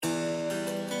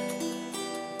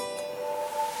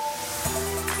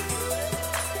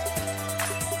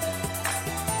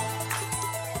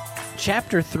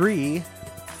Chapter 3,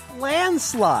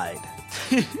 Landslide.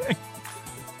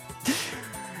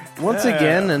 Once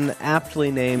again, an aptly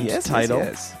named title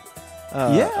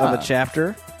of a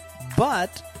chapter.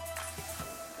 But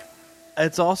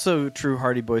it's also true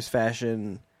Hardy Boys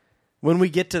fashion. When we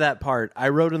get to that part, I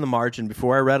wrote in the margin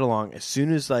before I read along, as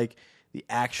soon as the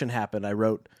action happened, I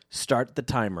wrote, start the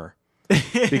timer.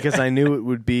 Because I knew it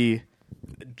would be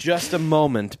just a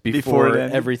moment before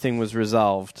everything was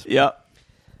resolved. Yep.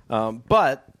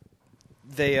 But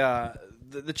they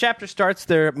the chapter starts,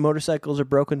 their motorcycles are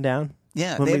broken down.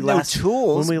 Yeah, they have no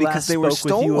tools because they were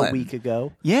stolen. With you a week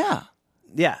ago. Yeah.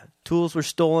 Yeah, tools were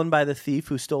stolen by the thief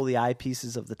who stole the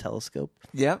eyepieces of the telescope.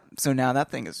 Yep, so now that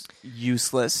thing is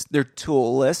useless. They're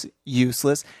toolless,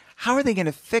 useless. How are they going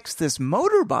to fix this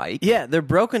motorbike? Yeah, they're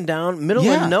broken down, middle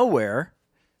of nowhere.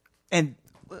 And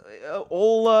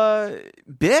old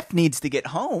Biff needs to get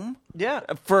home. Yeah,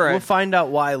 we'll find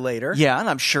out why later. Yeah, and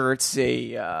I'm sure it's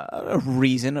a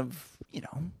reason of,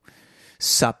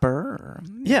 supper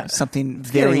or something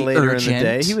very later urgent. In the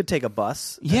day. He would take a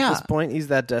bus at this point. He's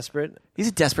that desperate. He's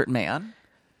a desperate man.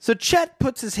 So Chet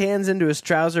puts his hands into his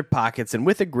trouser pockets and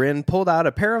with a grin pulled out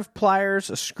a pair of pliers,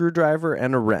 a screwdriver,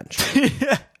 and a wrench.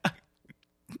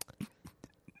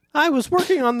 I was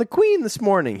working on the Queen this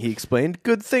morning, he explained.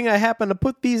 Good thing I happened to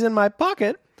put these in my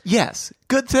pocket. Yes,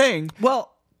 good thing.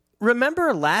 Well,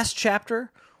 remember last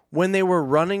chapter when they were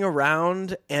running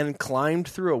around and climbed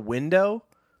through a window?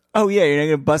 Oh, yeah, you're not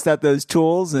going to bust out those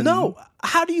tools? No,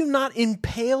 how do you not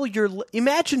impale your...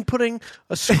 Imagine putting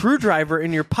a screwdriver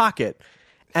in your pocket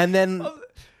and then...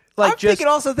 I'm thinking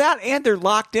also that, and they're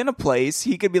locked in a place.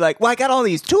 He could be like, well, I got all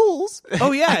these tools.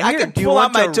 Oh, yeah. I can pull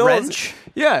out my tools. Wrench?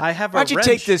 Yeah. I have a wrench. Why don't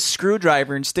you take wrench. this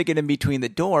screwdriver and stick it in between the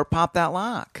door, pop that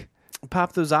lock.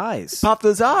 Pop those eyes. Pop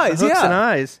those eyes, the hooks and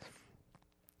eyes.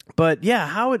 But, yeah,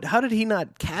 how did he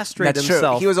not castrate That's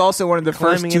himself? True. He was also one of the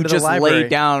first to just lay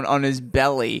down on his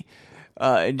belly.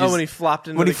 And when he flopped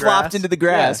into the grass? Flopped into the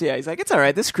grass, yeah. He's like, it's all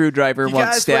right, this screwdriver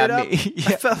won't stab me.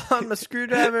 I fell on my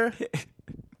screwdriver.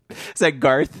 Is that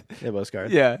Garth? It was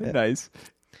Garth. Yeah. Nice.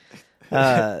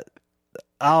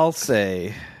 I'll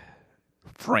say...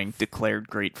 Frank declared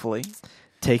gratefully.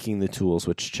 Taking the tools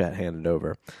which Chet handed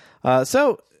over.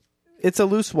 So, it's a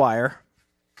loose wire.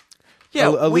 Yeah,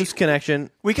 a loose connection.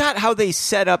 We got how they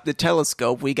set up the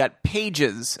telescope. We got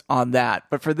pages on that.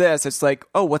 But for this, it's like,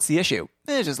 oh, what's the issue?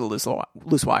 It's just a loose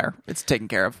wire. It's taken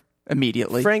care of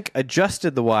immediately. Frank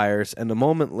adjusted the wires, and a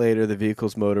moment later, the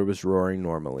vehicle's motor was roaring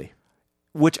normally.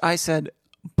 Which I said,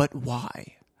 but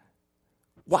why?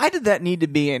 Why did that need to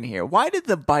be in here? Why did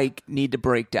the bike need to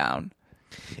break down?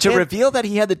 To reveal that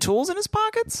he had the tools in his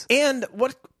pockets? And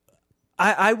what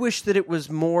I wish that it was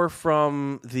more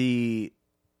from the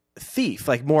thief,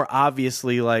 like more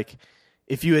obviously, like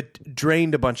if you had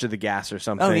drained a bunch of the gas or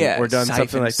something, or done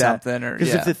something like that.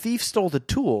 Because if the thief stole the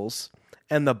tools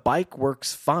and the bike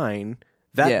works fine,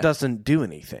 that doesn't do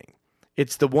anything.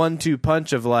 It's the 1-2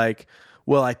 punch of like,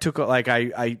 well, I took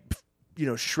I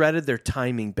shredded their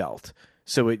timing belt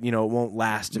so it it won't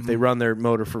last. If they run their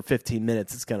motor for 15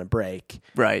 minutes, it's going to break.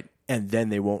 Right. And then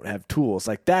they won't have tools.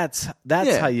 Like that's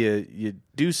how you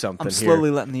do something. I'm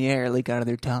slowly letting the air leak out of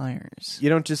their tires. You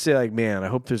don't just say like, man, I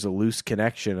hope there's a loose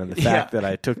connection, and the fact that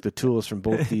I took the tools from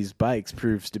both these bikes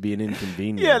proves to be an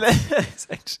inconvenience.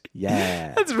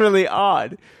 That's really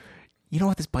odd. You know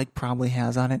what this bike probably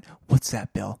has on it? What's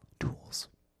that, Bill? Tools.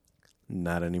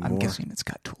 Not anymore. I'm guessing it's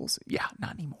got tools. Yeah,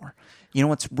 not anymore. You know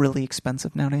what's really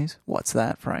expensive nowadays? What's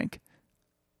that, Frank?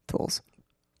 Tools.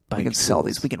 We can sell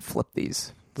these. We can flip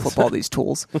these. Flip all these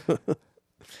tools.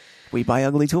 We buy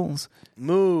ugly tools.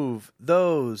 Move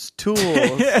those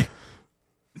tools.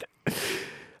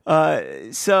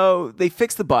 So they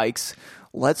fix the bikes.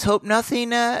 Let's hope nothing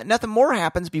more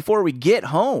happens before we get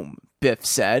home, Biff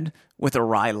said with a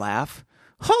wry laugh.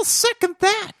 I'll second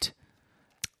that.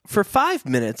 For 5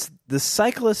 minutes, the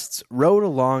cyclists rode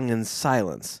along in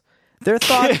silence. Their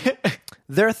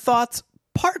thoughts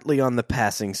partly on the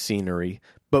passing scenery,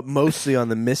 but mostly on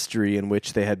the mystery in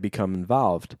which they had become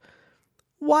involved.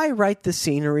 Why write the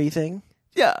scenery thing?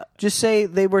 Yeah. Just say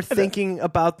they were thinking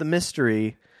about the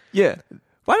mystery. Yeah.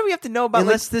 Why do we have to know about...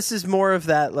 Unless this is more of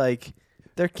that, like,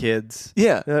 they're kids.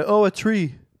 Yeah. Oh, a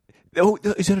tree. Oh,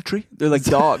 is that a tree? They're like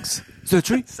dogs. Is that a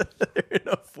tree? They're in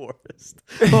a forest.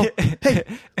 Oh, hey,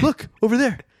 look, over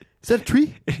there. Is that a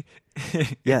tree?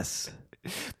 Yes.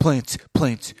 Plants.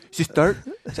 Is this dirt?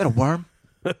 Is that a worm?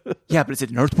 Yeah, but is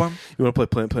it an earthworm? You want to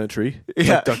play plant tree?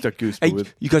 Yeah. Like Duck, Duck, Goose, but, hey,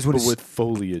 you guys want with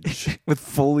foliage. With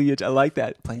foliage. I like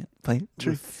that. Plant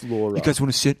tree. With flora. You guys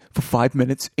want to sit for 5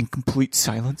 minutes in complete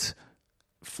silence?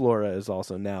 Flora is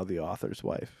also now the author's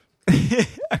wife.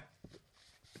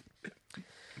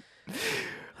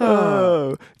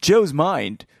 Joe's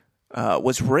mind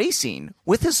was racing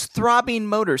with his throbbing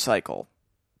motorcycle.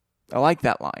 I like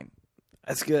that line.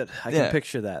 That's good. I can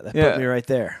picture that. That put me right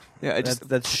there. Yeah,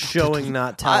 that's showing,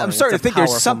 not telling. I'm starting to think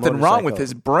there's something wrong with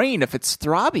his brain if it's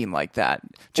throbbing like that.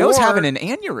 Joe's having an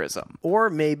aneurysm. Or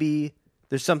maybe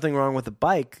there's something wrong with the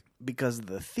bike because of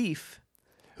the thief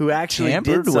who actually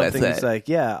did something. He's like,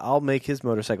 I'll make his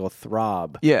motorcycle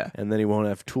throb. Yeah. And then he won't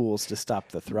have tools to stop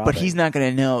the throbbing. But he's not going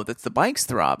to know that the bike's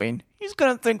throbbing. He's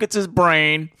going to think it's his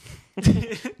brain.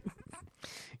 Because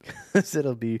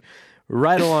it'll be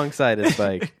right alongside his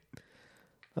bike.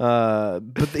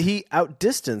 But he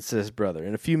outdistanced his brother.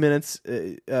 In a few minutes,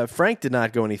 Frank did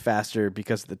not go any faster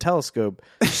because of the telescope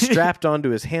strapped onto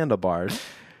his handlebars.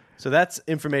 So that's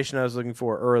information I was looking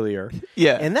for earlier.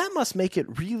 Yeah. And that must make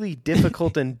it really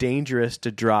difficult and dangerous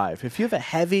to drive. If you have a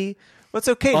heavy,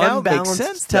 now it makes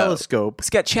sense, telescope.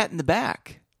 It's got Chet in the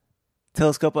back.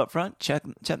 Telescope up front, Chet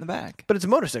in the back. But it's a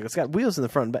motorcycle. It's got wheels in the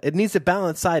front. It needs to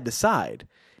balance side to side.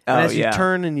 And as you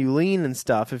turn and you lean and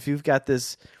stuff, if you've got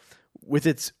this, with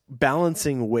its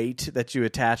balancing weight that you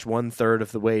attach 1/3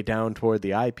 of the way down toward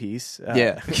the eyepiece.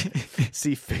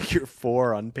 See figure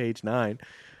 4 on page 9.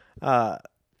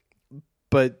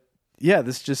 But yeah,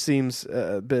 this just seems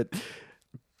a bit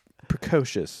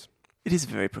precocious. It is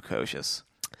very precocious.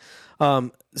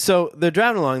 So they're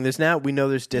driving along. We know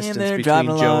there's distance between Joe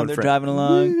and Frank. They're driving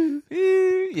along.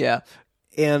 Yeah.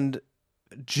 And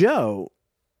Joe.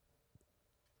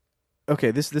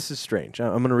 Okay, this is strange.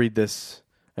 I'm going to read this.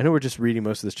 I know we're just reading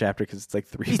most of this chapter because it's like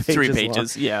 3 pages. 3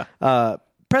 pages, long. Yeah.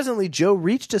 Presently, Joe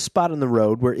reached a spot on the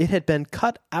road where it had been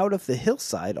cut out of the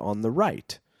hillside on the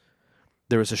right.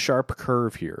 There was a sharp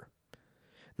curve here.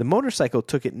 The motorcycle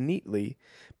took it neatly,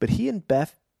 but he and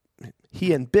Biff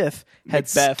had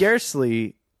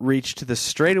scarcely reached the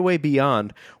straightaway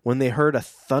beyond when they heard a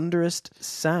thunderous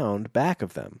sound back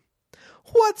of them.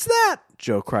 "What's that?"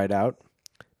 Joe cried out.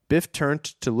 Biff turned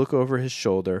to look over his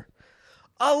shoulder.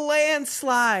 "A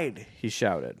landslide!" he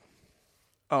shouted.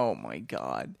 Oh my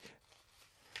God.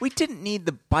 We didn't need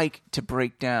the bike to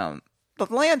break down. The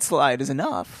landslide is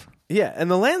enough. Yeah,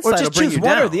 and the landslide will bring you down.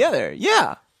 Or just choose one or the other.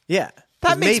 Yeah. Yeah.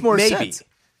 That makes more sense.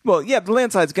 Well, yeah, the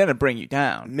landslide's going to bring you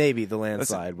down. Maybe the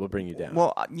landslide will bring you down.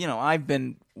 Well, I've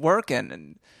been working,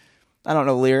 and I don't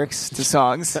know lyrics to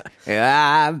songs.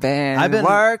 I've been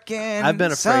working. I've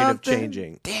been afraid of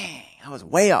changing. Dang, I was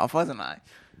way off, wasn't I?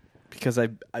 Because I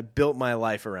built my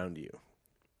life around you.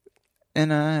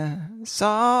 And I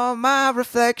saw my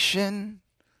reflection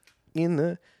in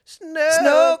the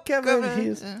snow-covered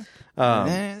hills.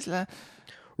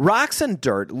 Rocks and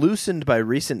dirt, loosened by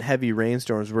recent heavy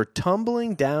rainstorms, were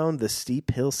tumbling down the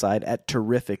steep hillside at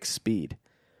terrific speed.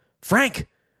 "Frank!"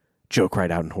 Joe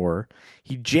cried out in horror.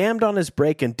 He jammed on his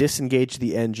brake and disengaged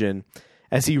the engine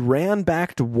as he ran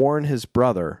back to warn his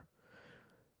brother.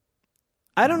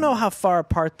 I don't know how far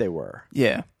apart they were.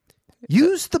 Yeah.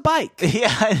 Use the bike.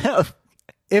 Yeah, I know.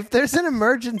 If there's an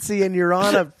emergency and you're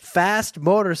on a fast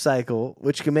motorcycle,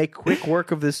 which can make quick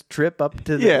work of this trip up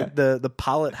to the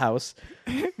Pollitt house,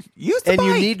 use the bike.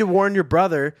 You need to warn your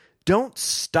brother, don't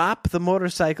stop the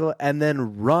motorcycle and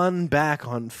then run back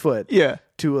on foot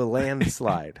to a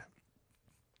landslide.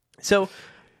 So,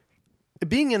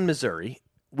 being in Missouri,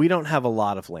 we don't have a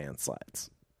lot of landslides.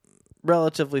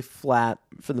 Relatively flat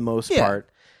for the most part.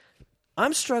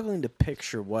 I'm struggling to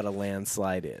picture what a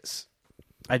landslide is.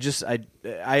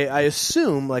 I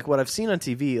assume, like what I've seen on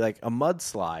TV, like a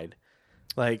mudslide,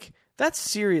 like that's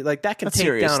serious. Like that can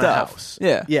take down a house.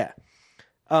 Yeah.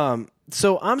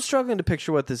 So I'm struggling to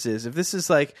picture what this is. If this is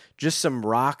like just some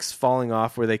rocks falling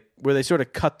off where they sort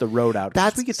of cut the road out.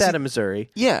 We get that in Missouri.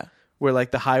 Yeah. Where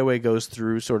like the highway goes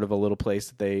through sort of a little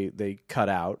place that they cut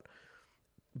out.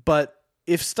 But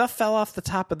if stuff fell off the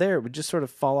top of there, it would just sort of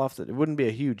fall off. It wouldn't be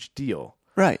a huge deal.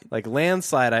 Right. Like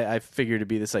landslide, I figure to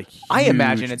be this like huge I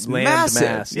imagine it's massive.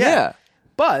 Mass. Yeah.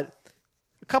 But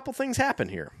a couple things happen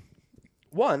here.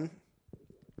 One,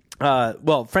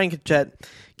 Frank and Chet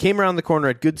came around the corner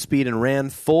at good speed and ran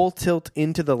full tilt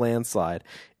into the landslide.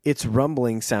 Its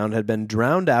rumbling sound had been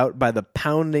drowned out by the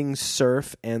pounding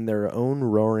surf and their own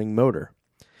roaring motor.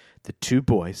 The two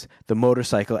boys, the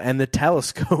motorcycle, and the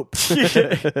telescope.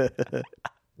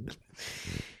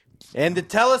 And the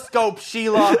telescope,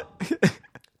 Sheila.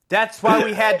 That's why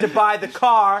we had to buy the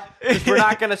car, because we're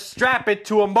not going to strap it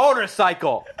to a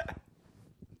motorcycle.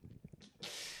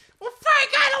 Well, Frank,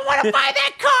 I don't want to buy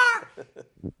that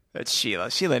car. That's Sheila.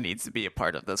 Sheila needs to be a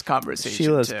part of this conversation,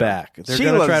 Sheil's too. Back. They're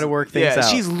going to try to work things out.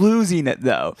 She's losing it,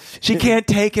 though. She can't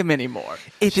take him anymore.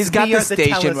 She's got the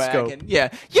station wagon. Yeah.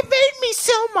 You made me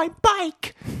sell my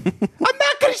bike. I'm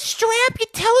not going to strap your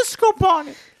telescope on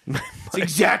it. My It's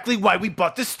exactly why we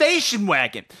bought the station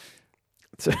wagon.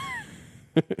 The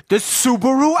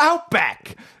Subaru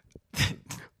Outback.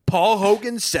 Paul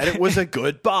Hogan said it was a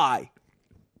good buy.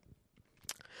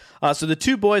 So the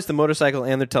two boys, the motorcycle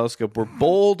and their telescope, were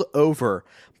bowled over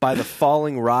by the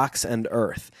falling rocks and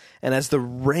earth. And as the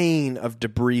rain of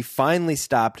debris finally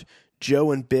stopped,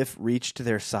 Joe and Biff reached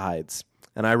their sides.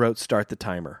 And I wrote, start the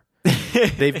timer.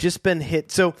 They've just been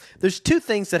hit. So there's two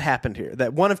things that happened here.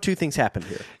 That one of two things happened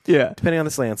here. Yeah. Depending on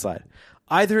this landslide.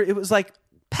 Either it was like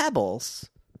pebbles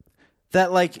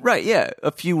that like... Right, yeah.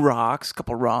 A few rocks, a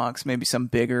couple rocks, maybe some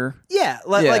bigger. Yeah.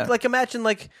 Like imagine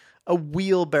like a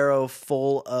wheelbarrow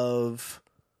full of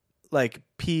like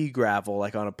pea gravel,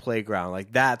 like on a playground,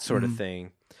 like that sort of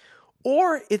thing.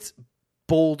 Or it's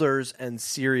boulders and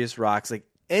serious rocks, like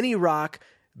any rock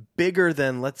bigger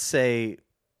than, let's say,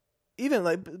 even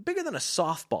like bigger than a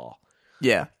softball.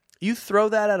 Yeah. You throw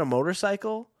that at a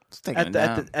motorcycle at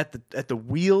the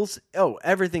wheels. Oh,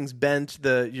 everything's bent.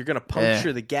 You're gonna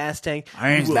puncture the gas tank.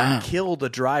 You will kill the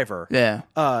driver. Yeah.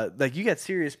 Like you got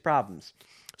serious problems.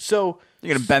 So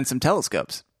you're gonna bend some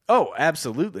telescopes. Oh,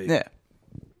 absolutely. Yeah.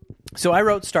 So I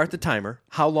wrote, start the timer.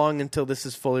 How long until this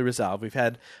is fully resolved? We've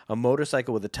had a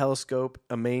motorcycle with a telescope,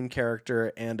 a main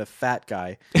character, and a fat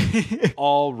guy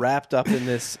all wrapped up in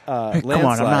this landslide. Come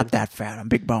on, I'm not that fat. I'm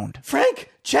big boned.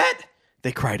 Frank! Chet!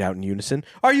 They cried out in unison.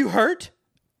 Are you hurt?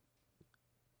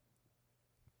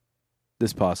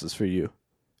 This pause is for you.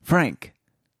 Frank,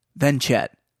 then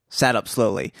Chet, sat up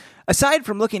slowly. Aside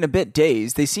from looking a bit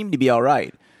dazed, they seemed to be all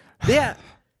right. Yeah.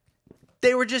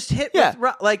 They were just hit with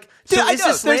like. So dude, is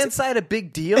this landslide a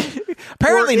big deal?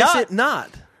 Apparently not. Is it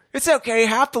not? It's okay.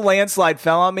 Half the landslide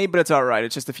fell on me, but it's all right.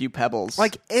 It's just a few pebbles.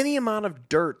 Like any amount of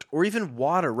dirt or even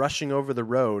water rushing over the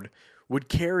road would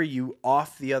carry you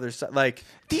off the other side. Like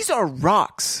these are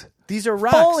rocks. These are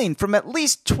rocks falling from at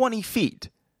least 20 feet.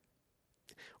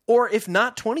 Or if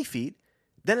not 20 feet,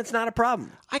 then it's not a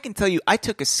problem. I can tell you, I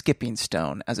took a skipping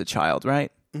stone as a child,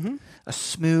 right? Mm-hmm. A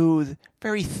smooth,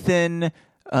 very thin,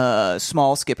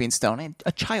 small skipping stone in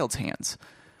a child's hands.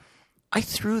 I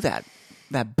threw that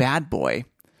bad boy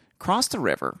across the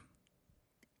river,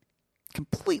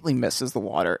 completely misses the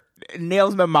water,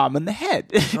 nails my mom in the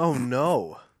head. Oh,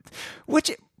 no.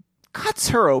 Which cuts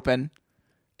her open,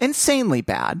 insanely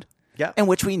bad, yeah. in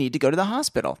which we need to go to the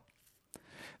hospital.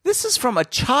 This is from a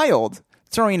child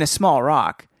throwing a small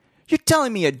rock. You're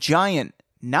telling me a giant,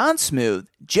 non-smooth,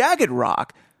 jagged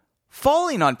rock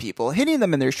falling on people, hitting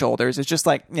them in their shoulders is just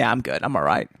like, yeah, I'm good. I'm all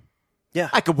right. Yeah.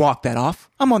 I could walk that off.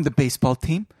 I'm on the baseball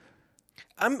team.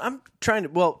 I'm trying to,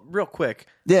 well, real quick.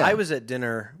 Yeah. I was at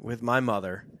dinner with my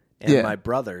mother and my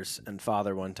brothers and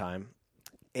father one time,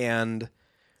 and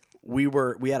we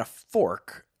had a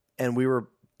fork, and we were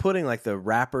putting like the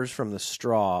wrappers from the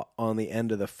straw on the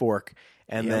end of the fork,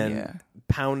 and then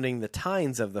pounding the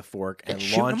tines of the fork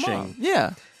and launching.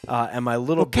 Yeah. And my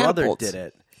little brother did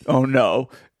it. Oh, no.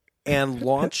 And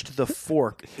launched the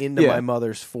fork into my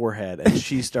mother's forehead, and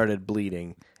she started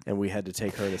bleeding, and we had to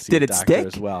take her to see the doctor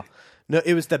as well. No,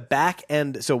 it was the back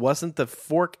end, so it wasn't the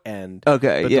fork end.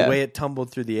 Okay, but the way it tumbled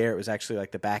through the air, it was actually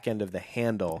like the back end of the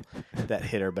handle that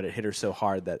hit her, but it hit her so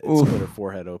hard that it split her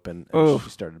forehead open, and she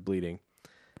started bleeding.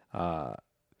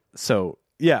 So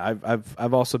yeah,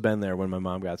 I've also been there when my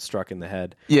mom got struck in the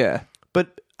head. Yeah,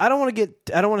 but I don't want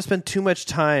to spend too much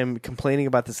time complaining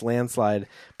about this landslide,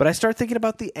 but I start thinking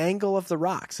about the angle of the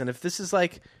rocks. And if this is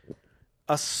like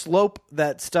a slope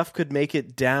that stuff could make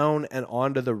it down and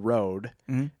onto the road,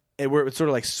 and where it would sort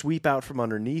of like sweep out from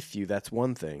underneath you, that's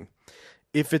one thing.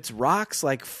 If it's rocks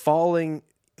like falling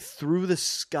through the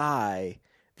sky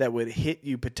that would hit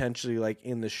you potentially like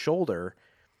in the shoulder,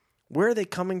 where are they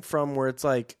coming from where it's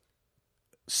like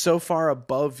so far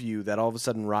above you that all of a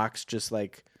sudden rocks just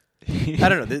like... I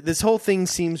don't know. This whole thing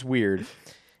seems weird,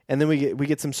 and then we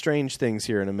get some strange things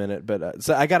here in a minute. But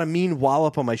so I got a mean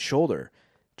wallop on my shoulder.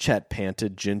 Chet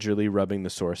panted, gingerly rubbing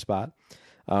the sore spot.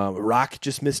 Rock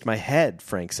just missed my head.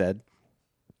 Frank said.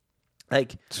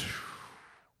 Like,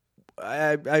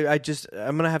 I'm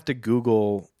gonna have to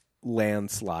Google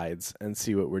landslides and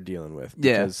see what we're dealing with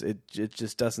because it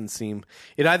just doesn't seem.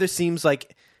 It either seems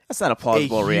like that's not a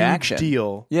plausible reaction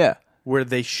deal. Where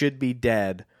they should be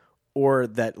dead. Or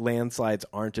that landslides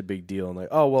aren't a big deal. And like,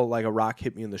 oh, well, like a rock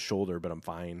hit me in the shoulder, but I'm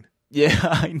fine. Yeah,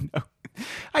 I know.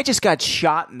 I just got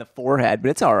shot in the forehead,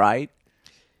 but it's all right.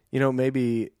 You know,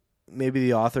 maybe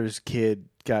the author's kid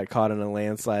got caught in a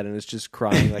landslide and is just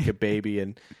crying like a baby.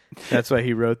 And that's why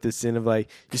he wrote this in of like,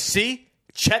 you see,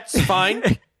 Chet's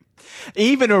fine.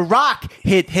 Even a rock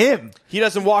hit him. He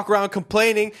doesn't walk around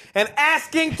complaining and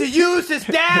asking to use his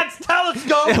dad's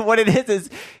telescope. What it is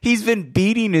he's been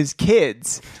beating his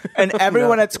kids, and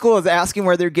everyone at school is asking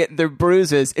where they're getting their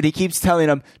bruises, and he keeps telling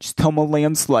them, just tell them a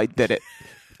landslide did it.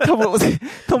 Tell them it was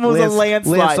a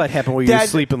landslide. Landslide happened while you were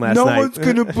sleeping last night. No one's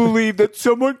going to believe that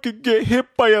someone could get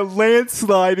hit by a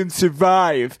landslide and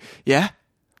survive. Yeah?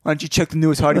 Why don't you check the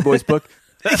newest Hardy Boys book?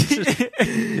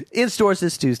 In stores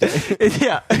this Tuesday.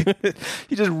 Yeah.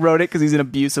 He just wrote it because he's an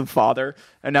abusive father.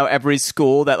 And now every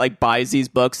school that like buys these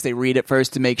books, they read it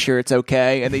first to make sure it's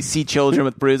okay. And they see children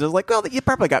with bruises. Like, well, you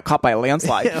probably got caught by a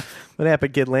landslide. Yeah. What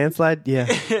happened, kid? Landslide? Yeah.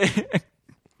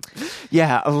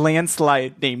 Yeah, a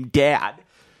landslide named Dad.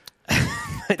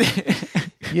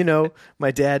 You know,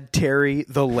 my dad, Terry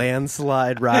the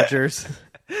Landslide Rogers.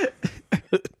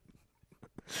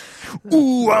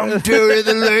 Ooh, I'm Terry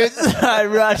the Landslide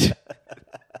Rogers.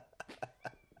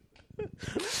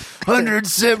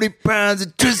 170 pounds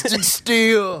of twisted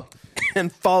steel.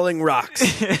 And falling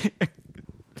rocks.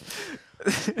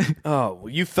 Oh, well,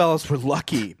 you fellas were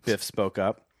lucky, Biff spoke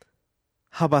up.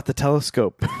 How about the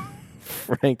telescope?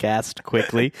 Frank asked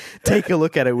quickly. Take a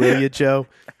look at it, will you, Joe?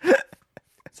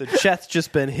 So Chet's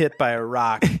just been hit by a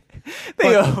rock.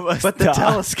 But the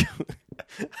telescope...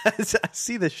 I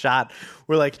see the shot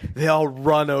where like they all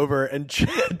run over and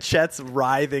Chet's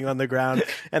writhing on the ground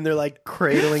and they're like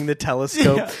cradling the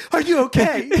telescope. Yeah. Are you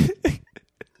okay?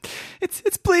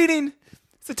 It's bleeding.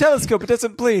 It's a telescope. It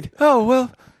doesn't bleed. Oh,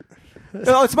 well.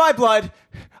 Oh, it's my blood.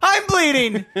 I'm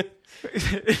bleeding.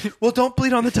 Well, don't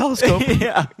bleed on the telescope.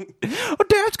 Yeah. Oh,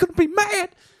 Dad's going to be mad.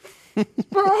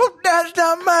 Oh, Dad's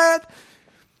not mad.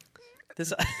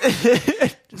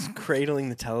 Just cradling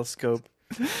the telescope.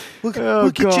 We'll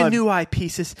get you new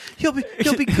eyepieces. You'll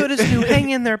be good as new. Hang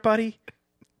in there, buddy.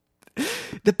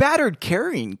 The battered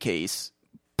carrying case,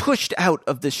 pushed out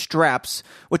of the straps,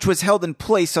 which was held in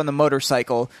place on the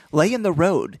motorcycle, lay in the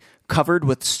road, covered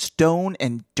with stone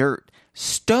and dirt.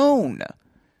 Stone.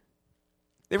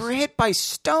 They were hit by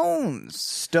stones.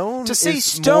 Stone to say is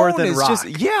stone more than is rock. Just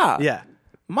Yeah.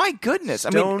 My goodness.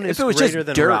 Stone if it was just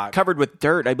than dirt rock. covered with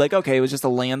dirt, I'd be like, okay, it was just a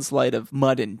landslide of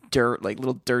mud and dirt, like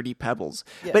little dirty pebbles.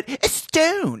 Yeah. But it's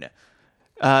stone.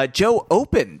 Joe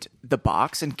opened the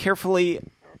box and carefully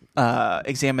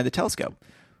examined the telescope.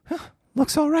 Huh,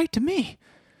 looks all right to me,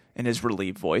 in his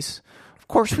relieved voice. Of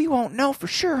course, we won't know for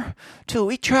sure till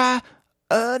we try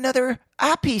another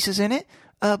eyepieces in it,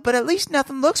 but at least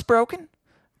nothing looks broken.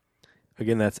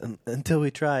 Again, that's until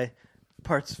we try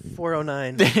parts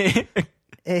 409.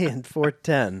 A and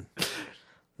 410.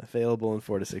 Available in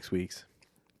 4 to 6 weeks.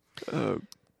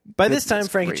 By this time,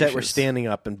 Frank and Chet were standing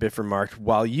up, and Biff remarked,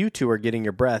 while you two are getting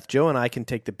your breath, Joe and I can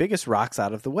take the biggest rocks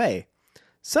out of the way.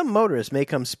 Some motorist may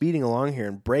come speeding along here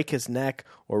and break his neck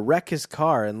or wreck his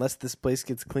car unless this place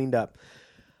gets cleaned up.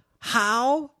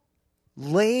 How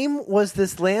lame was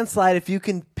this landslide if you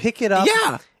can pick it up?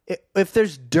 Yeah. If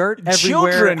there's dirt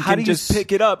everywhere, children can just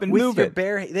pick it up and move it.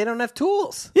 They don't have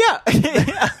tools. Yeah.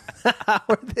 How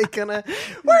are they gonna?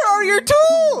 Where are your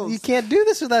tools? You can't do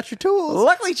this without your tools.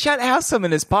 Luckily, Chet has some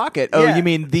in his pocket. Oh, you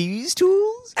mean these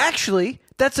tools? Actually,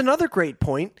 that's another great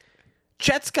point.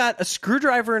 Chet's got a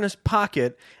screwdriver in his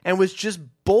pocket and was just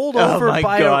bowled over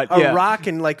by a rock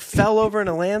and like fell over in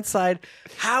a landslide.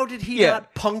 How did he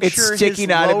not puncture it's sticking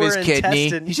his out lower of his kidney?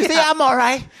 intestine? He's just, I'm all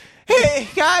right. Hey,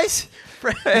 guys.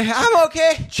 I'm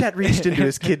okay. Chet reached into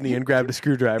his kidney and grabbed a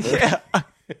screwdriver. Yeah.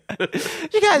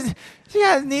 You guys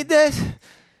need this?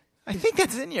 I think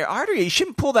that's in your artery. You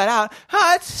shouldn't pull that out.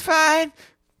 Oh, it's fine.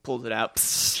 Pulls it out.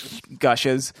 Psst,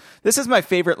 gushes. This is my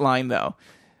favorite line, though.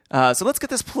 So let's get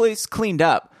this place cleaned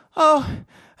up. Oh,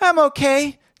 I'm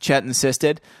okay, Chet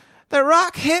insisted. The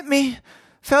rock hit me.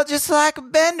 Felt just like a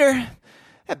bender.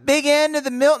 That big end of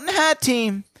the Milton High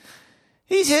team.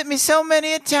 He's hit me so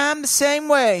many a time the same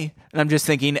way. And I'm just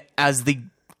thinking, as the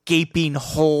gaping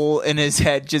hole in his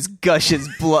head just gushes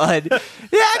blood. Yeah,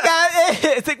 I got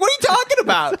it. It's like, what are you talking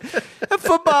about?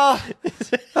 Football.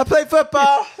 I play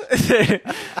football.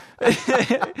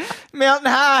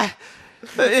 Mountain High.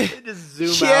 Just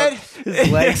zoom out.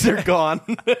 His legs are gone.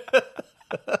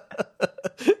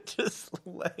 Just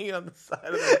laying on the side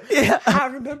of it. Yeah. I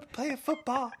remember playing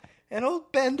football. An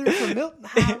old bender from Milton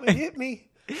High would hit me.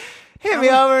 Hit me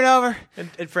over and over.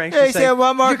 And Frank's just just saying,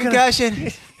 one more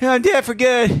concussion. I'm dead for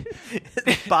good.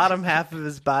 The bottom half of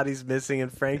his body's missing,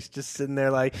 and Frank's just sitting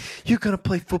there like, you're going to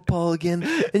play football again,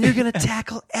 and you're going to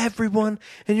tackle everyone,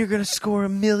 and you're going to score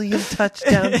 1 million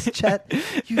touchdowns, Chet.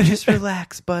 You just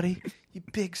relax, buddy. You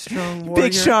big, strong warrior.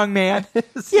 Big, strong man.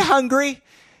 You hungry?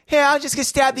 Yeah, I'll just get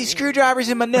stab these screwdrivers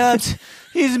in my nuts.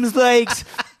 Use them as legs.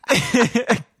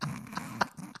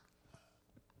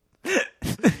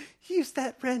 use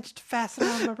that wrench to fasten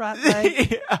on my right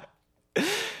leg. Yeah.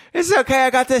 It's okay.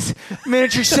 I got this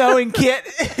miniature sewing kit.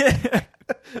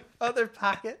 Other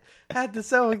pocket had the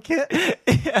sewing kit.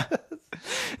 Yeah.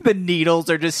 The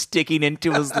needles are just sticking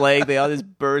into his leg. They all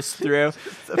just burst through.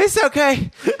 It's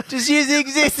okay. Just use the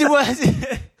existing ones.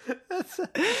 Check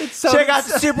out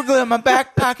the super glue in my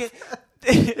back pocket.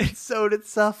 It sewed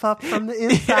itself up from the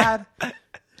inside. Yeah.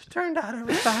 Turned out it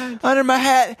was fine. Under my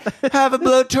hat, have a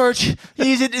blowtorch.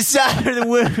 Use it to solder the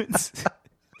wounds.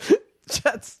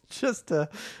 That's just a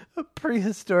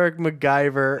prehistoric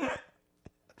MacGyver.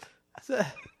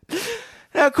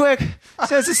 Now quick,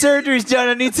 since the surgery's done,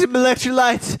 I need some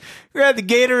electrolytes. Grab the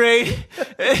Gatorade.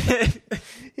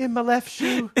 In my left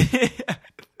shoe. You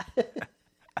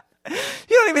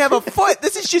don't even have a foot.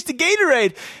 This is just a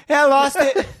Gatorade. I lost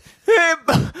it.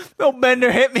 Old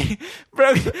Bender hit me.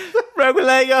 Broke my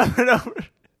leg over and over.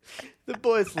 The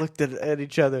boys looked at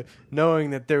each other,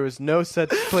 knowing that there was no such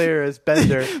player as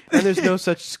Bender, and there's no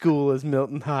such school as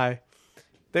Milton High.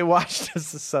 They watched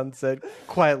as the sunset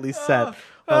quietly set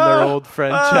on their old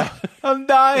friend Chet. I'm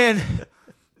dying.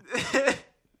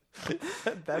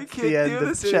 That's the end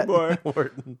of Chet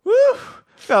Norton. Woo!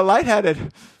 Got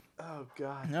lightheaded. Oh,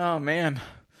 God. Oh, man.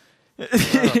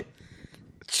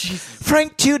 Jesus.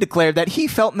 Frank, too, declared that he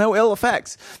felt no ill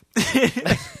effects.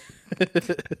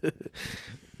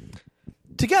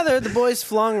 Together, the boys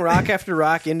flung rock after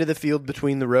rock into the field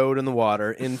between the road and the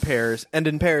water in pairs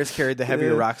carried the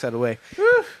heavier rocks out of the way.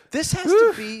 This has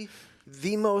to be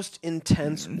the most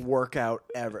intense workout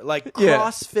ever. Like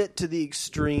CrossFit to the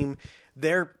extreme.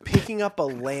 They're picking up a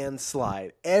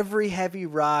landslide. Every heavy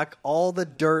rock, all the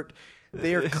dirt.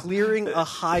 They are clearing a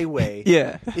highway.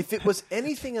 Yeah. If it was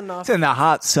anything enough... It's in the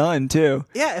hot sun, too.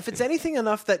 Yeah, if it's anything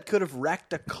enough that could have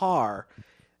wrecked a car...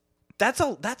 That's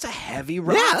a heavy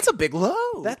rock. Yeah, that's a big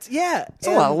load. It's a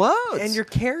lot of loads. And you're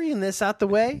carrying this out the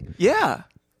way? Yeah.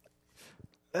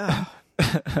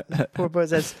 Poor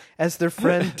boys, as their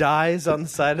friend dies on the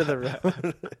side of the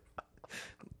road.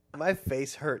 My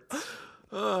face hurts.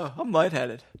 I'm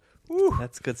lightheaded. Woo.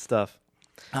 That's good stuff.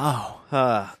 Oh.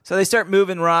 So they start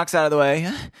moving rocks out of the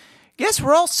way. Guess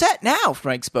we're all set now,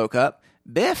 Frank spoke up.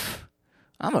 Biff,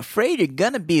 I'm afraid you're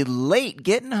going to be late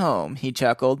getting home, he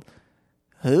chuckled.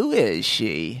 Who is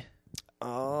she?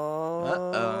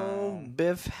 Oh,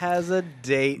 Biff has a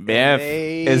date. Biff,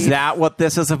 is that what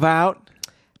this is about?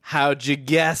 How'd you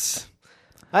guess?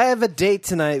 I have a date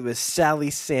tonight with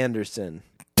Sally Sanderson.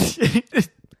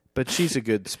 But she's a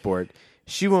good sport.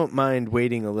 She won't mind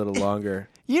waiting a little longer.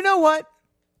 You know what?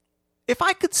 If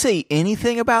I could say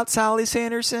anything about Sally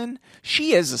Sanderson,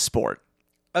 she is a sport.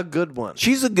 A good one.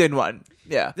 She's a good one.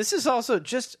 Yeah. This is also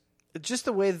just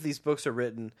the way that these books are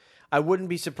written. I wouldn't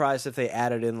be surprised if they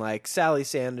added in like Sally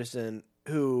Sanderson,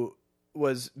 who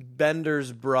was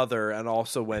Bender's brother and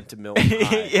also went to Milton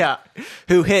High. Yeah.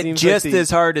 Who hit just as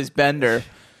hard as Bender.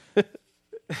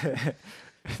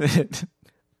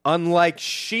 Unlike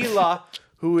Sheila,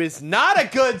 who is not a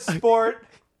good sport.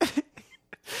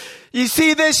 You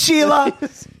see this, Sheila?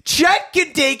 Chet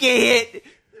can take a hit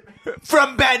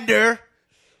from Bender,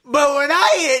 but when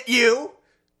I hit you...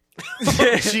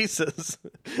 Oh, Jesus.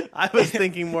 I was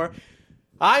thinking more,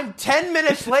 I'm 10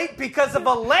 minutes late because of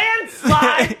a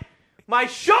landslide. My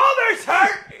shoulders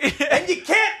hurt, and you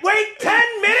can't wait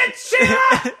 10 minutes,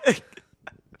 Sheila.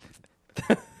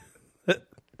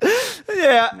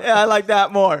 Yeah, I like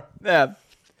that more. Yeah.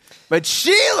 But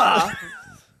Sheila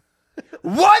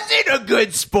wasn't a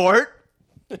good sport,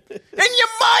 and you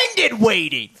minded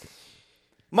waiting.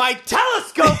 My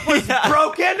telescope was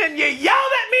broken, and you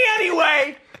yelled at me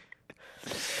anyway.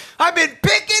 I've been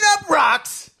picking up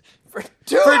rocks for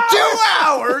 2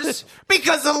 hours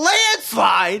because a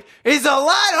landslide is a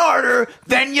lot harder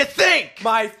than you think.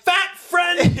 My fat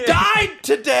friend died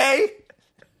today.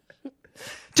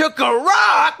 Took a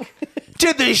rock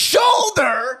to the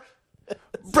shoulder,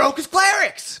 broke his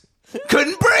larynx,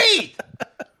 couldn't breathe,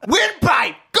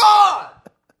 windpipe gone.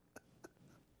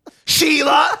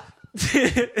 Sheila.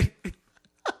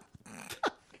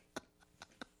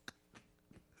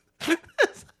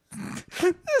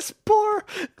 This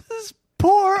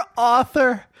poor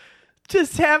author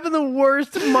just having the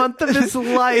worst month of his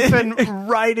life and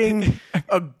writing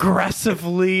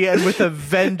aggressively and with a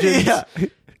vengeance. Yeah.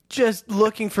 Just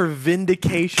looking for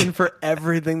vindication for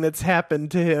everything that's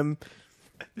happened to him.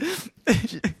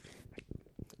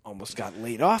 Almost got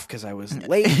laid off because I was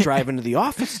late driving to the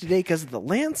office today because of the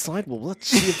landslide. Well, let's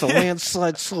see if the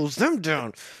landslide slows them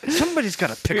down. Somebody's got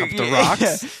to pick up the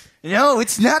rocks. No,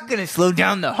 it's not going to slow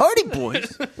down the Hardy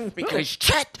Boys because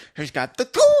Chet has got the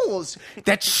tools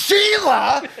that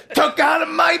Sheila took out of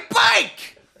my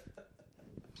bike.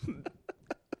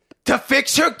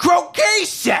 fix her croquet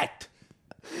set.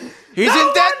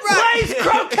 Isn't that right? Plays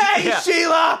croquet,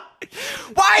 Sheila.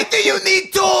 Why do you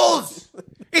need tools?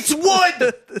 It's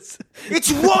wood. It's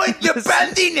wood. You're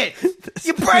bending it.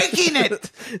 You're breaking it.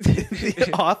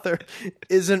 The author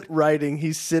isn't writing.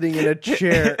 He's sitting in a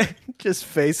chair, just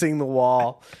facing the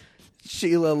wall.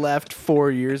 Sheila left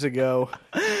 4 years ago.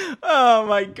 Oh,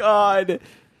 my God.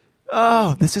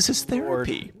 Oh, this is his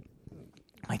therapy.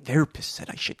 My therapist said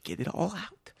I should get it all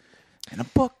out in a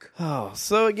book. Oh,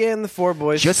 so again, the four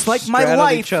boys just like my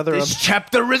life. This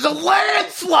chapter is a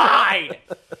landslide.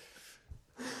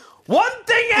 One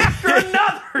thing after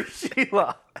another,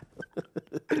 Sheila.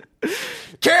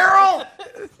 Carol.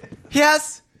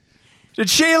 Yes. Did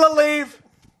Sheila leave?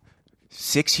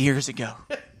 6 years ago.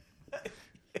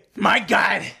 My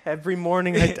God. Every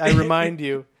morning I remind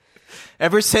you.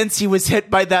 Ever since he was hit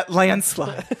by that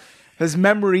landslide, his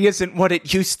memory isn't what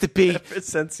it used to be. Ever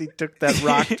since he took that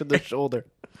rock to the shoulder.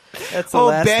 That's the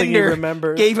last thing he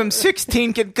remembers. Gave him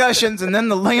 16 concussions, and then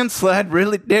the landslide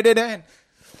really did it in.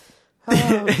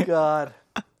 Oh, God.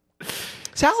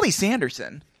 Sally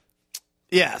Sanderson.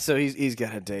 Yeah, so he's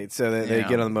got a date. So they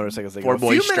get on the motorcycles. They go. A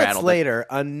few minutes later,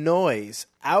 a noise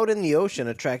out in the ocean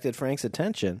attracted Frank's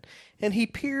attention, and he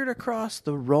peered across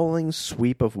the rolling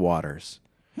sweep of waters.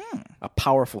 A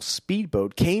powerful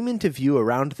speedboat came into view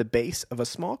around the base of a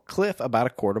small cliff about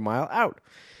a quarter-mile out.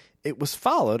 It was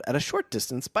followed at a short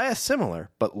distance by a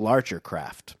similar but larger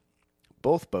craft.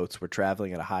 Both boats were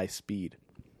traveling at a high speed.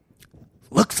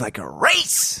 Looks like a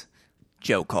race,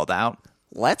 Joe called out.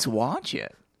 Let's watch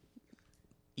it.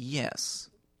 Yes.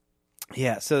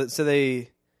 Yeah, so they...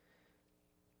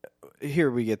 Here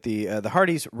we get the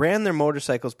Hardys ran their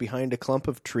motorcycles behind a clump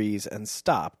of trees and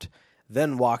stopped,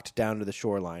 then walked down to the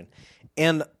shoreline.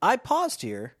 And I paused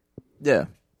here. Yeah.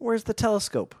 Where's the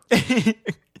telescope?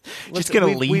 Just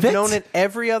going to leave We've it? known it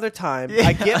every other time. Yeah.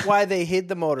 I get why they hid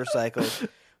the motorcycles,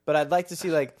 but I'd like to see,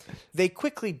 they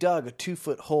quickly dug a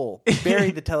 2-foot hole,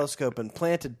 buried the telescope, and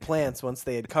planted plants once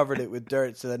they had covered it with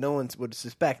dirt so that no one would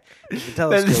suspect that the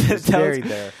telescope was buried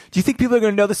there. Do you think people are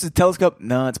going to know this is a telescope?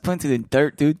 No, it's planted in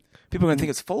dirt, dude. People are going to think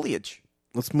it's foliage.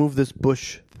 Let's move this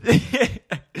bush.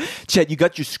 Chet, you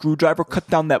got your screwdriver? Cut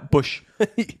down that bush.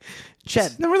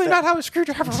 Chet. That's really not how a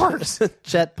screwdriver works.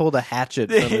 Chet pulled a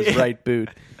hatchet from his right boot.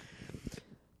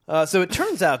 So it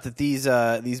turns out that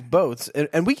these boats,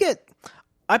 and we get...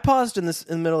 I paused in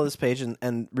the middle of this page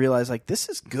and realized, this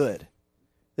is good.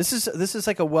 This is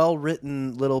like a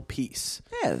well-written little piece.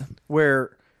 Yeah.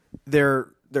 Where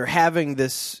they're having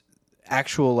this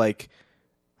actual,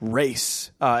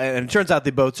 race. And it turns out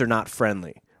the boats are not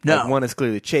friendly. No. One is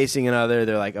clearly chasing another.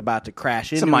 They're about to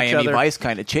crash into each other. It's a Miami Vice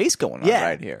kind of chase going on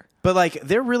right here. But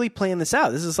they're really playing this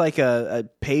out. This is a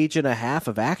page and a half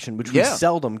of action, which we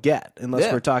seldom get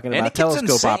unless we're talking about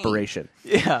telescope operation.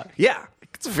 Yeah. Yeah.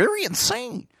 It's very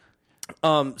insane.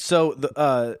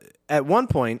 So at one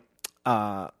point,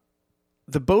 the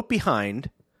boat behind,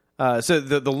 so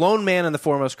the lone man in the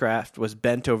foremost craft was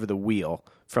bent over the wheel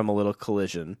from a little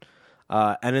collision.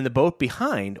 And in the boat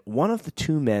behind, one of the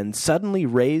two men suddenly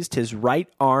raised his right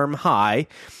arm high.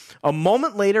 A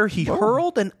moment later, he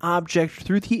hurled an object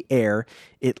through the air.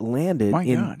 It landed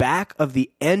in back of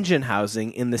the engine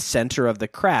housing in the center of the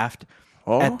craft.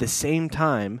 At the same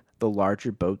time, the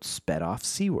larger boat sped off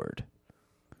seaward.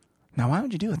 Now, why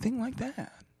would you do a thing like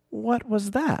that? What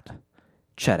was that?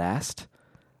 Chet asked.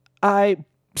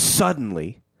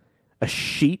 Suddenly, a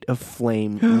sheet of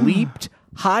flame leaped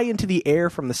high into the air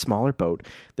from the smaller boat.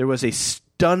 There was a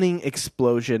stunning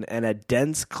explosion, and a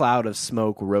dense cloud of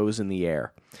smoke rose in the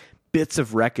air. Bits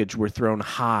of wreckage were thrown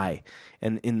high,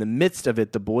 and in the midst of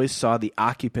it, the boys saw the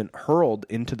occupant hurled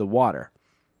into the water.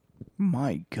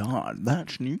 My God,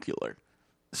 that's nuclear.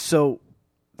 So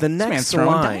the next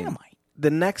line...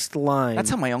 The next line... That's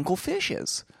how my Uncle Fish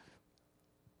is.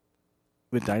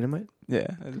 With dynamite? Yeah,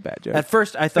 that's a bad joke. At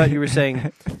first, I thought you were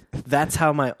saying, that's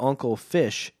how my Uncle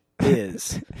Fish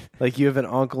is. You have an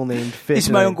uncle named Fish. He's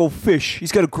my Uncle Fish.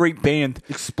 He's got a great band.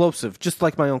 Explosive, just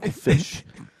like my Uncle Fish.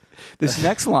 This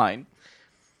next line.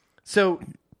 So,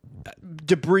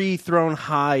 debris thrown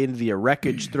high into the air,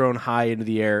 wreckage thrown high into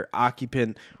the air,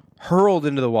 occupant hurled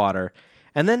into the water,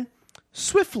 and then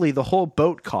swiftly the whole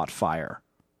boat caught fire.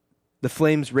 The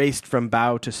flames raced from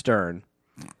bow to stern.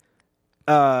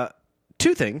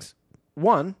 Two things.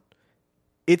 One,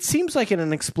 it seems like in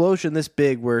an explosion this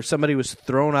big where somebody was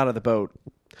thrown out of the boat,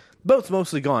 the boat's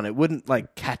mostly gone. It wouldn't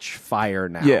catch fire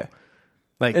now. Yeah.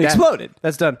 It exploded.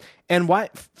 That's done. And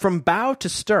why from bow to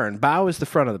stern, bow is the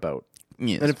front of the boat.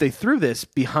 Yes. And if they threw this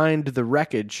behind the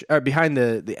wreckage, or behind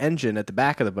the engine at the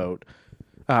back of the boat,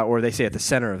 or they say at the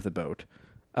center of the boat,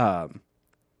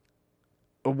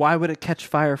 why would it catch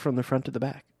fire from the front to the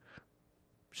back?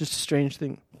 It's just a strange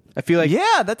thing. I feel like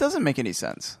that doesn't make any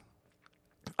sense.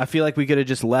 I feel like we could have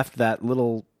just left that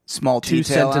little small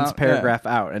 2-sentence paragraph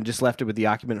out and just left it with the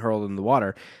occupant hurled in the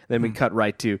water. Then we cut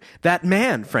right to, that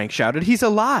man, Frank shouted, he's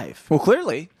alive. Well,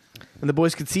 clearly. And the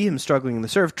boys could see him struggling in the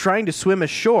surf, trying to swim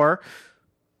ashore.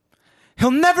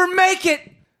 He'll never make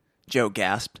it, Joe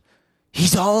gasped.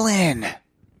 He's all in.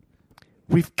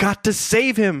 We've got to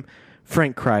save him,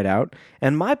 Frank cried out.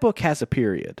 And my book has a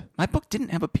period. My book didn't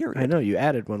have a period. I know, you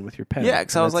added one with your pen. Yeah,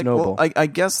 because I was like, noble. well, I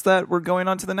guess that we're going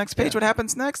on to the next page. What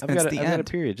happens next? I've got a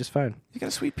period, just fine. You got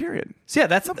a sweet period. So yeah,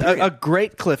 that's a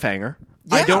great cliffhanger.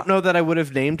 Yeah. I don't know that I would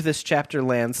have named this chapter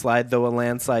Landslide, though a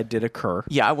landslide did occur.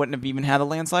 Yeah, I wouldn't have even had a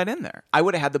landslide in there. I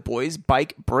would have had the boys'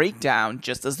 bike break down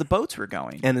just as the boats were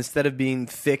going. And instead of being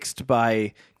fixed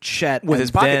by Chet with his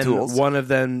pocket tools, one of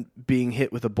them being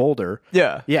hit with a boulder.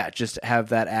 Yeah. Yeah, just have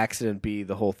that accident be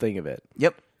the whole thing of it.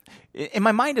 Yep. And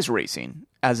my mind is racing,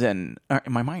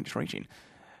 my mind is raging.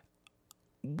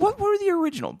 What were the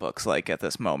original books like at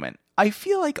this moment? I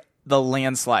feel like the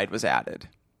landslide was added.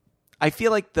 I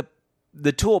feel like the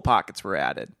tool pockets were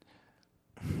added.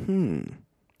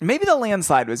 Maybe the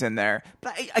landslide was in there,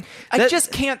 but I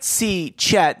just can't see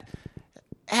Chet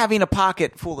having a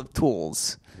pocket full of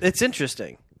tools. It's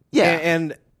interesting. Yeah.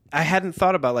 And I hadn't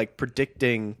thought about like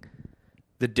predicting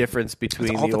the difference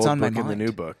between the old book and the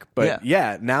new book. But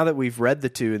yeah, now that we've read the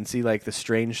two and see like the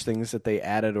strange things that they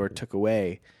added or took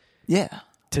away. Yeah.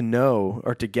 To know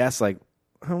or to guess, like,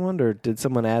 I wonder, did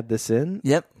someone add this in?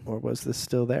 Yep. Or was this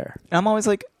still there? And I'm always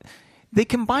like, they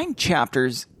combined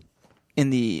chapters in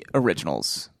the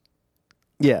originals.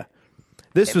 Yeah.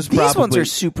 These ones are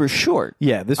super short.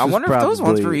 Yeah, I wonder if those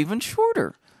ones were even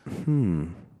shorter. Yeah,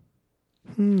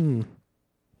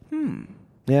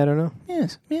 I don't know.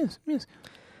 Yes.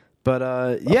 But,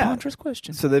 yeah. Pontress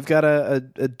question. So they've got a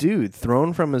dude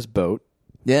thrown from his boat.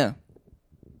 Yeah.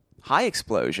 High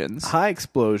explosions. Yeah.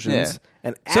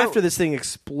 And after this thing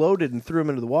exploded and threw him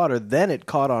into the water, then it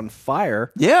caught on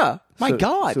fire. Yeah. My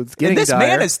God. So it's getting and this dire.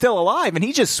 man is still alive, and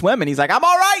he's just swimming. He's like, I'm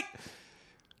all right.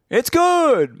 It's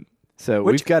good. So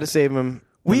we've got to save him.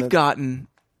 We've gotten,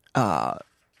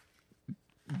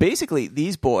 basically,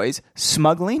 these boys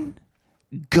smuggling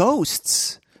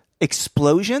ghosts,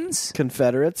 explosions,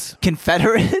 Confederates,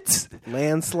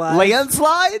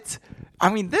 landslides. I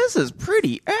mean, this is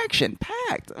pretty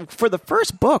action-packed. For the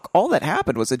first book, all that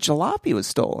happened was a jalopy was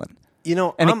stolen.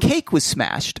 And a cake was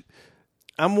smashed.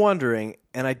 I'm wondering,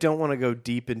 and I don't want to go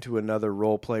deep into another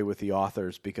role play with the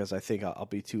authors because I think I'll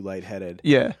be too lightheaded.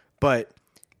 Yeah. But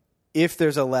if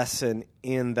there's a lesson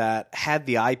in that, had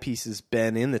the eyepieces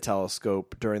been in the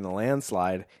telescope during the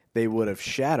landslide, they would have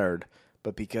shattered.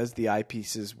 But because the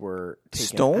eyepieces were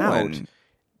taken out,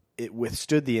 it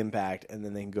withstood the impact, and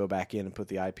then they can go back in and put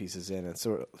the eyepieces in. It's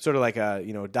sort of like a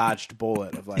dodged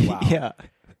bullet of like, wow. Yeah.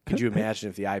 Could you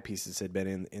imagine if the eyepieces had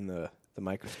been in the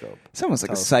microscope? It's almost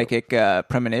like a psychic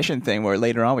premonition thing where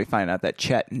later on we find out that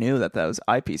Chet knew that those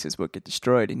eyepieces would get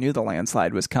destroyed. He knew the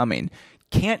landslide was coming.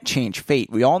 Can't change fate.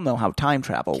 We all know how time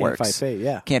travel works. Can't fight fate,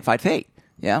 yeah. Can't fight fate.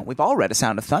 Yeah, we've all read A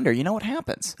Sound of Thunder. You know what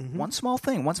happens. Mm-hmm. One small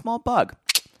thing, one small bug.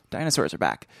 Dinosaurs are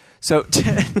back. So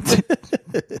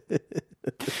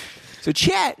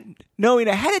Chet, knowing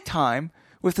ahead of time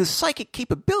with his psychic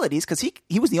capabilities, because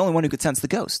he was the only one who could sense the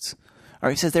ghosts. All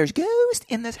right, he says, there's ghosts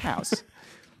in this house.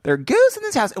 There are ghosts in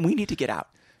this house, and we need to get out.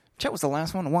 Chet was the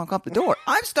last one to walk up the door.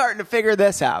 I'm starting to figure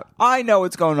this out. I know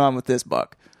what's going on with this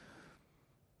book.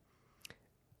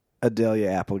 Adelia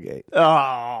Applegate.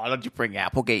 Oh, don't you bring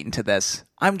Applegate into this.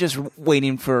 I'm just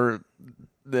waiting for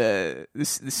the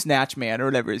Snatch Man, or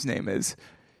whatever his name is.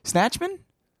 Snatchman?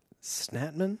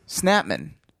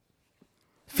 Snapman.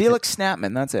 Felix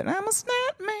Snapman, that's it. I'm a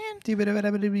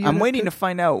Snapman. I'm waiting to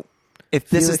find out if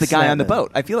this is the guy on the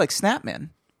boat. I feel like Snapman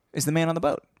is the man on the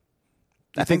boat.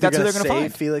 I think that's who they're going to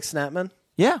find. Felix Snapman?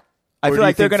 Yeah. I feel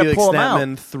like they're going to pull him out.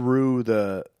 Snapman through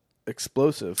the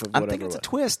explosive of whatever. I'm thinking it's a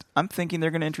twist. I'm thinking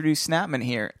they're going to introduce Snapman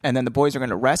here, and then the boys are going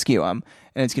to rescue him,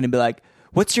 and it's going to be like,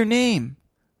 what's your name?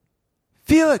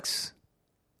 Felix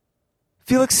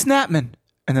Snapman.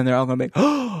 And then they're all going to be,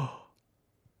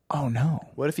 oh no.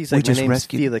 What if he's like, my name's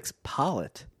Felix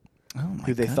Pollitt,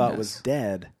 who they thought was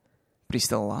dead. But he's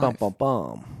still alive.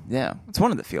 Bum. Yeah, it's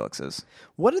one of the Felixes.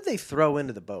 What did they throw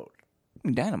into the boat?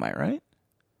 Dynamite, right?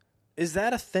 Is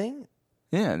that a thing?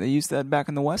 Yeah, they used that back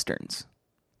in the Westerns.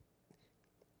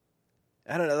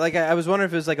 I don't know. Like, I was wondering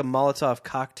if it was like a Molotov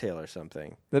cocktail or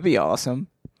something. That'd be awesome.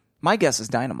 My guess is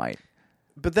dynamite.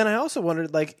 But then I also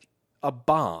wondered, like, a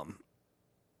bomb,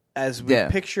 as we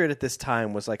picture it at this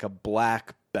time, was like a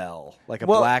black bell, like a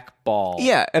black ball.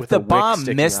 Yeah, if the bomb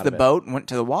missed the boat and went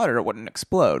to the water, it wouldn't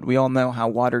explode. We all know how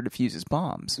water diffuses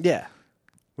bombs. Yeah.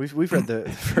 We've read the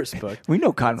first book. We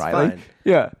know Con Riley.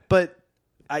 Yeah. But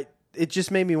it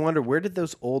just made me wonder, where did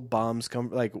those old bombs come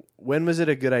from? Like, when was it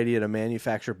a good idea to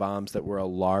manufacture bombs that were a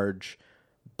large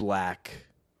black...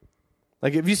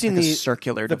 Like, have you seen the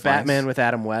circular the Batman with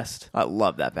Adam West? I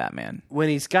love that Batman. When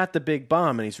he's got the big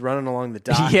bomb and he's running along the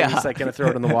dock, and he's like going to throw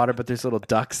it in the water, but there's little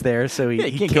ducks there, so he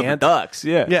can't. Kill the ducks,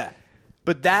 Yeah.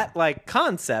 But that, like,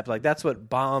 concept, like, that's what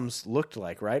bombs looked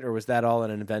like, right? Or was that all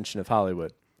an invention of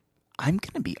Hollywood? I'm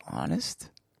going to be honest.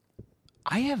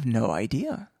 I have no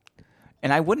idea.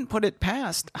 And I wouldn't put it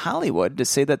past Hollywood to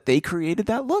say that they created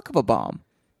that look of a bomb.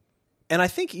 And I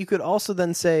think you could also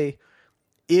then say,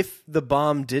 if the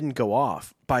bomb didn't go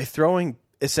off, by throwing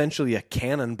essentially a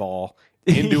cannonball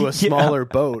into a smaller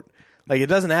boat, like, it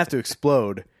doesn't have to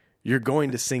explode, you're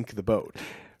going to sink the boat.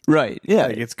 Right, yeah.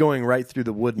 Like, it's going right through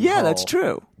the wooden hull. Yeah, that's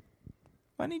true.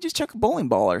 Why don't you just chuck a bowling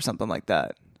ball or something like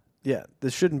that? Yeah,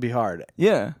 this shouldn't be hard.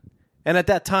 Yeah. And at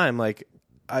that time, like,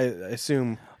 I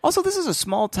assume... Also, this is a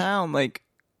small town. Like,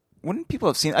 wouldn't people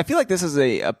have seen... I feel like this is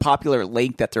a popular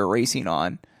lake that they're racing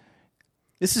on.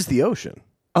 This is the ocean.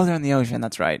 Oh, they're in the ocean.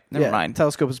 That's right. Never mind. The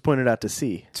telescope was pointed out to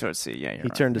sea. Towards sea, yeah. He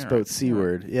turned his boat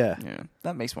seaward. Yeah.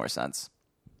 That makes more sense.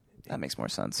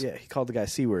 Yeah, he called the guy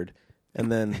seaward,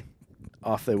 and then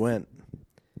off they went.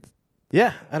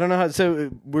 Yeah, I don't know how...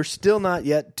 So we're still not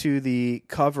yet to the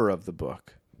cover of the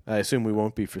book. I assume we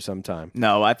won't be for some time.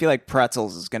 No, I feel like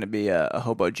Pretzels is going to be a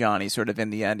hobo Johnny sort of in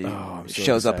the end. He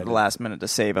shows up at the last minute to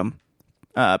save him.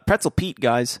 Pretzel Pete,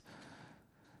 guys.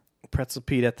 Pretzel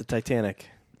Pete at the Titanic.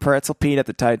 Pretzel Pete at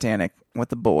the Titanic with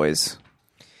the boys.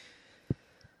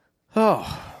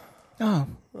 Oh.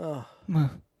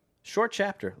 Short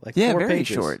chapter, like 4 very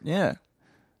pages. Short. Yeah,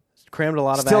 crammed a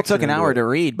lot of. Still took an hour to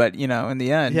read, but in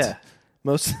the end,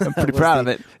 I'm pretty proud of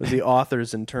it. Was the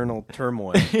author's internal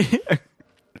turmoil,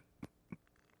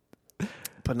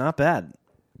 but not bad.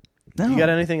 No. You got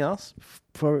anything else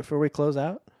before we close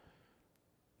out?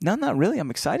 No, not really. I'm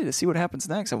excited to see what happens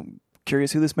next. I'm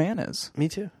curious who this man is. Me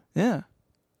too. Yeah.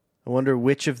 I wonder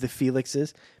which of the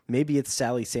Felixes. Maybe it's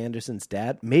Sally Sanderson's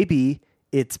dad. Maybe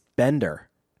it's Bender.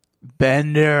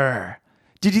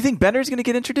 Did you think Bender's going to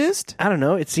get introduced? I don't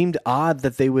know. It seemed odd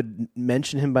that they would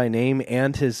mention him by name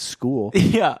and his school.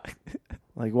 Yeah.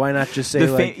 Like, why not just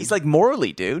say, he's like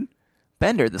Morley, dude.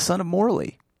 Bender, the son of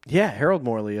Morley. Yeah, Harold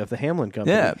Morley of the Hamlin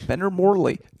Company. Yeah, Bender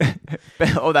Morley.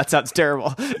 Oh, that sounds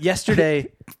terrible.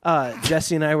 Yesterday,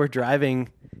 Jesse and I were driving,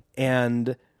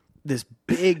 and this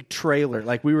big trailer,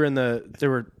 like there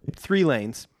were 3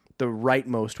 lanes. The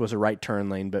rightmost was a right turn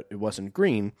lane, but it wasn't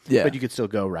green. Yeah. But you could still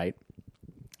go right.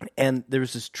 And there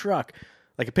was this truck,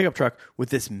 like a pickup truck,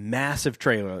 with this massive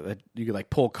trailer that you could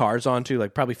like pull cars onto,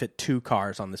 like probably fit 2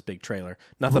 cars on this big trailer.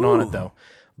 Nothing on it though.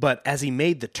 But as he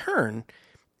made the turn,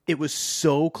 it was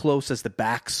so close as the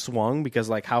back swung, because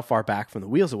like how far back from the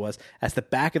wheels it was. As the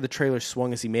back of the trailer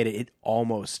swung as he made it, it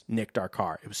almost nicked our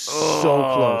car. It was so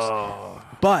close.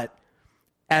 But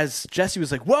as Jesse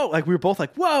was like, whoa, like we were both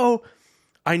like, whoa,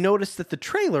 I noticed that the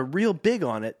trailer, real big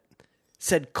on it,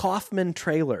 said Kaufman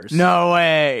Trailers. No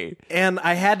way. And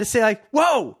I had to say, like,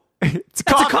 whoa, it's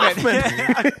Kaufman.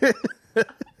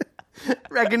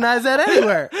 Recognize that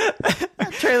anywhere.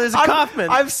 That trailer's a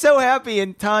Kaufman. I'm so happy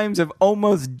in times of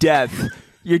almost death.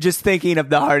 You're just thinking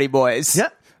of the Hardy Boys.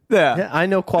 Yep. Yeah, I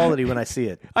know quality when I see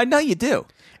it. I know you do.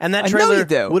 And that trailer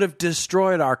would have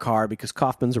destroyed our car because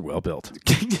Kaufmans are well built.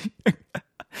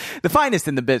 The finest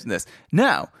in the business.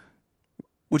 Now,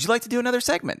 would you like to do another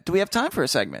segment? Do we have time for a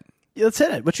segment? Yeah, let's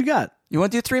hit it. What you got? You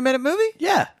want to do a 3-minute movie?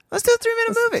 Yeah. Let's do a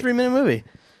 3-minute movie. 3-minute movie.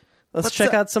 Let's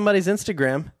check out somebody's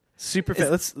Instagram. Super fan.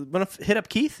 Let's hit up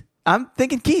Keith. I'm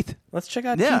thinking Keith. Let's check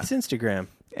out Keith's Instagram.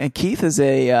 And Keith is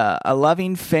a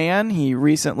loving fan. He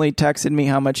recently texted me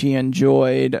how much he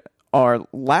enjoyed our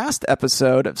last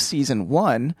episode of season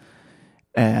 1,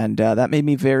 and that made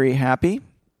me very happy.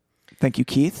 Thank you,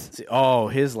 Keith. Oh,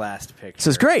 his last picture. This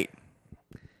is great.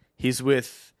 He's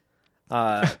with.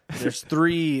 There's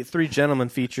three gentlemen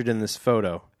featured in this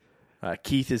photo.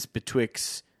 Keith is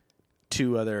betwixt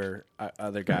 2 other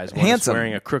guys. One handsome, is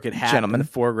wearing a crooked hat in the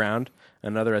foreground.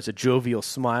 Another has a jovial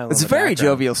smile. It's a very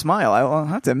jovial smile. I'll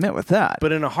have to admit with that.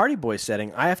 But in a Hardy Boys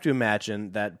setting, I have to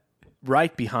imagine that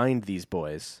right behind these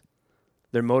boys,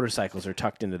 their motorcycles are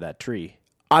tucked into that tree.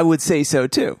 I would say so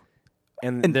too.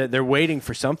 And they're waiting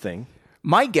for something.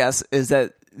 My guess is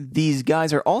that these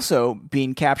guys are also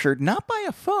being captured not by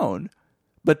a phone,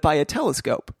 but by a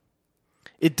telescope.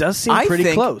 It does seem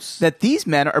pretty close. That these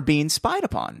men are being spied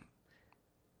upon.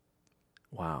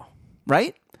 Wow.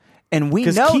 Right? And we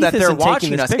know that they're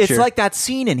watching us. It's like that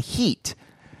scene in Heat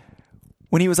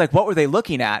when he was like, what were they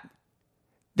looking at?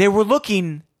 They were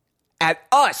looking at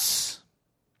us.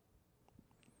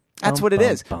 That's what it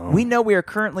is. We know we are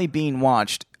currently being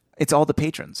watched. It's all the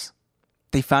patrons.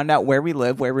 They found out where we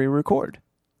live, where we record.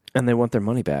 And they want their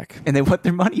money back.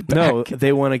 No,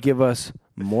 they want to give us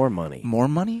more money. More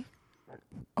money?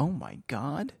 Oh my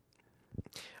God.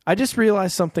 I just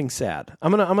realized something sad.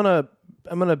 I'm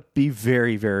gonna be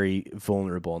very, very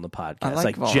vulnerable in the podcast. I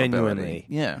like genuinely.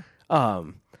 Yeah.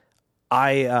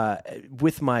 I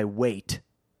with my weight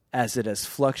as it has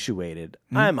fluctuated,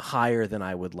 I'm higher than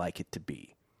I would like it to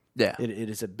be. Yeah. It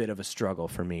is a bit of a struggle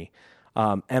for me.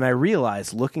 And I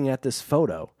realized looking at this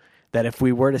photo that if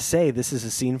we were to say this is a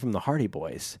scene from the Hardy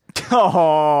Boys,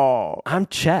 I'm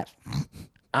Chet.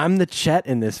 I'm the Chet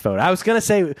in this photo. I was going to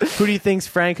say, who do you think's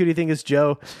Frank? Who do you think is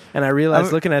Joe? And I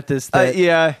realized looking at this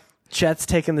that Chet's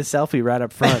taking the selfie right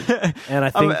up front. And I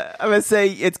think I'm going to say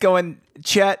it's going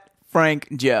Chet, Frank,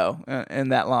 Joe in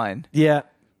that line. Yeah.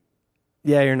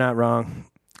 Yeah, you're not wrong.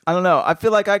 I don't know. I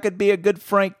feel like I could be a good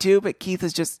Frank too, but Keith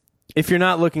is just... If you're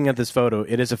not looking at this photo,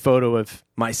 it is a photo of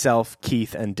myself,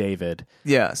 Keith, and David.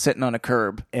 Yeah, sitting on a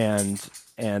curb. And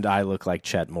I look like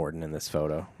Chet Morton in this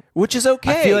photo. Which is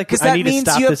okay. I feel like I need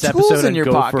to stop this episode and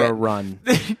go for a run.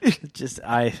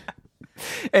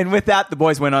 And with that, the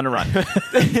boys went on a run.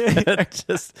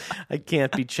 I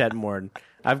can't be Chet Morton.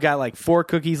 I've got like 4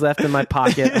 cookies left in my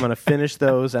pocket. I'm going to finish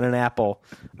those and an apple.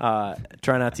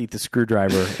 Try not to eat the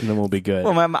screwdriver, and then we'll be good.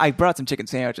 Well, I brought some chicken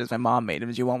sandwiches. My mom made them.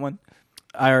 Did you want one?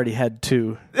 I already had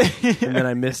 2, and then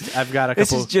I missed. I've got a couple.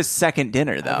 This is just second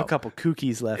dinner, though. I have a couple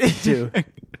cookies left too.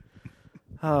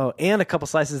 Oh, and a couple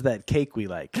slices of that cake we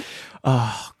like.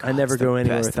 Oh, God, I never go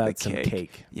anywhere without some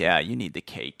cake. Yeah, you need the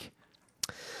cake.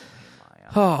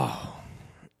 Oh,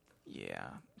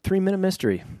 yeah. 3-minute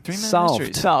mystery. 3-minute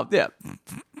mystery solved. Yeah.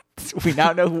 We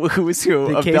now know who is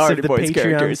who of the Hardy Boys Patreon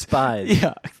characters. Spies.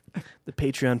 Yeah. The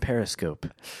Patreon Periscope.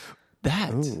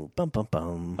 That. Ooh, bum, bum,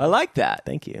 bum. I like that.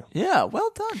 Thank you. Yeah, well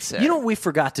done, sir. You know what we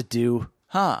forgot to do?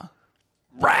 Huh?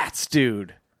 Rats,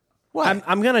 dude. What?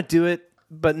 I'm going to do it,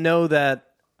 but know that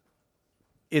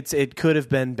it could have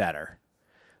been better.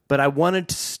 But I wanted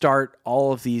to start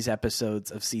all of these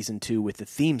episodes of season 2 with the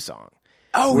theme song.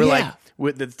 Oh, We're yeah. like,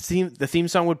 with the theme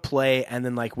song would play, and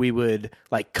then like we would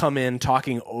like come in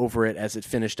talking over it as it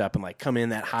finished up, and like come in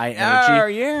that high energy. Oh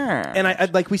yeah. And I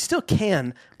like we still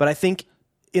can, but I think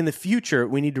in the future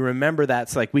we need to remember that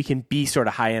so like we can be sort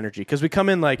of high energy because we come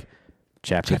in like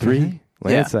chapter 3.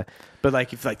 Like, yeah. But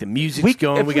like if like the music's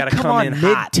going, we got to come in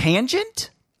hot.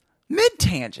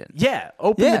 Mid-tangent. Yeah,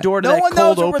 open the door to no that one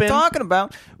cold knows what open. we're talking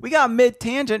about. We got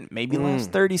mid-tangent, maybe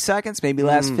last 30 seconds, maybe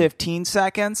last 15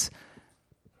 seconds.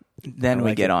 Then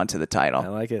we get on to the title. I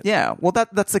like it. Yeah, well,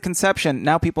 that's the conception.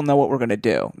 Now people know what we're going to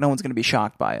do. No one's going to be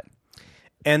shocked by it.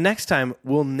 And next time,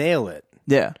 we'll nail it.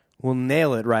 Yeah. We'll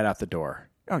nail it right out the door.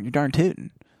 Oh, you're darn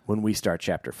tootin'. When we start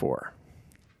chapter 4.